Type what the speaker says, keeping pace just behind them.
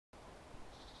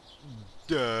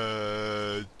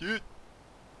Dude.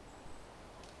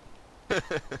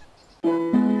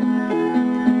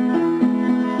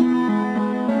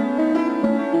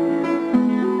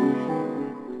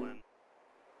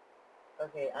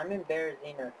 Okay, I'm in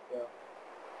Berezino still.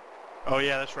 Oh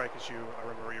yeah, that's right, because I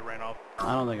remember you ran off.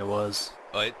 I don't think it was.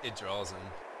 Oh, it draws him.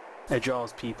 It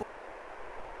draws people.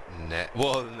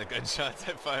 Well, then the gunshots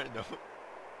I fired, no.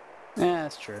 Yeah,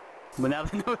 that's true. But now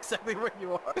they know exactly where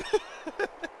you are.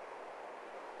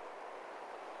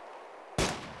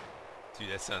 Dude,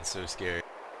 that sounds so scary.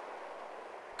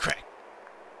 Crack.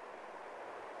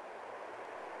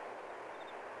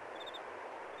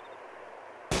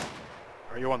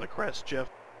 Are you on the crest, Jeff?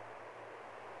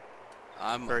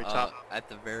 I'm Very top. at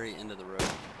the very end of the road.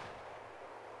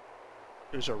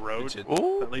 There's a road Richard.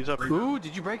 that leads up. Ooh,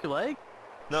 did you break your leg?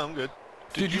 No, I'm good.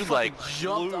 Dude, you like fucking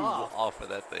jumped flew off. of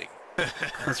that thing.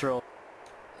 Let's roll.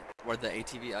 Where the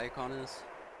ATV icon is?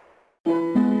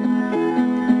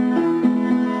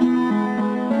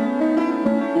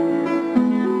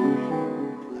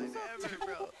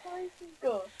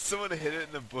 Someone hit it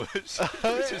in the bush.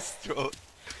 Just throw it.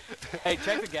 Hey,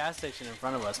 check the gas station in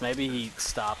front of us. Maybe he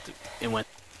stopped and went.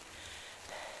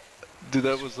 Dude,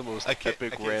 that was the most I can't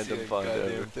epic see random a find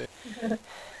goddamn ever. thing.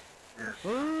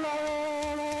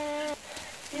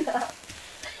 Yeah.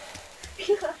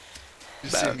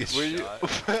 Just seeing Matt, get were you,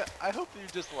 shot. I hope you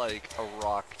just like a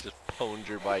rock just pwned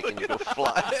your bike and you go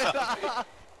flying.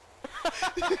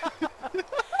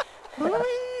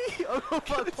 Oh,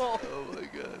 fuck, Paul. Oh my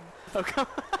god. Oh, come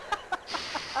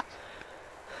on.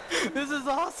 This is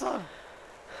awesome.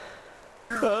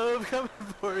 Oh, I'm coming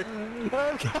for you.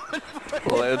 I'm coming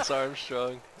for you. Lance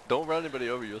Armstrong. Don't run anybody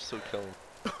over, you'll still kill him.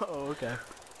 Oh, okay.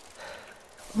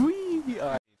 Whee!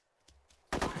 Alright.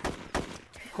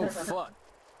 Oh, fuck.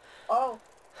 Oh,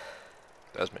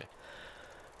 That's me.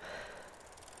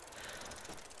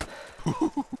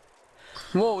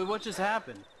 Whoa, what just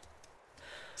happened?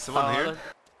 Someone here?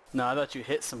 No, I thought you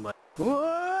hit somebody.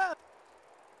 What?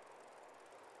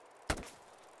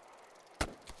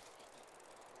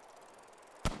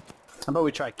 How about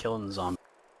we try killing the zombie?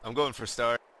 I'm going for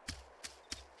star.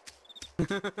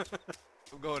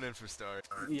 I'm going in for star.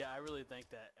 Yeah, I really think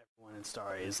that everyone in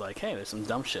Star is like, hey, there's some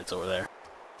dumb shits over there.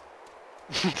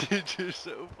 Dude, you're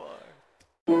so far.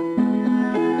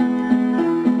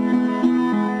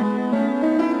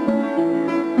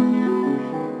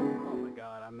 Oh my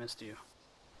god, I missed you.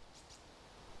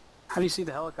 How do you see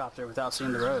the helicopter without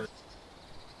seeing the road?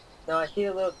 no, I see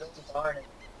a little green barn and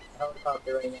a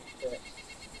helicopter right next to it.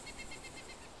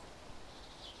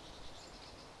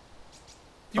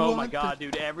 Oh my god,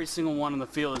 dude, every single one on the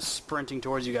field is sprinting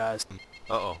towards you guys.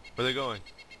 Uh-oh. Where are they going?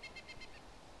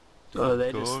 Oh,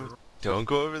 they Go just... over- Don't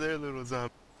go over there, little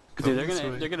zombie. Dude, Come this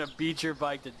way. they're gonna beat your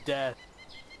bike to death.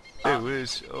 They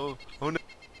wish. Oh no.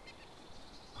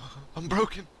 I'm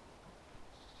broken.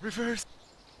 Reverse.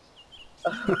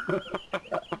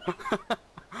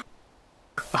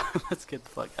 Let's get the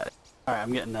fuck out of here. Alright,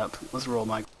 I'm getting up. Let's roll,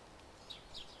 Mike.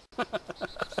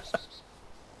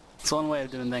 It's one way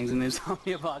of doing things in the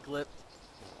zombie apocalypse.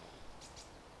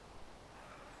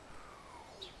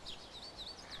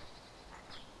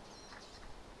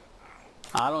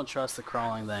 I don't trust the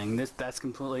crawling thing. That's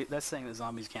saying that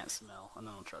zombies can't smell, and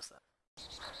I don't trust that.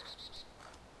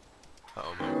 Uh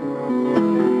oh, man.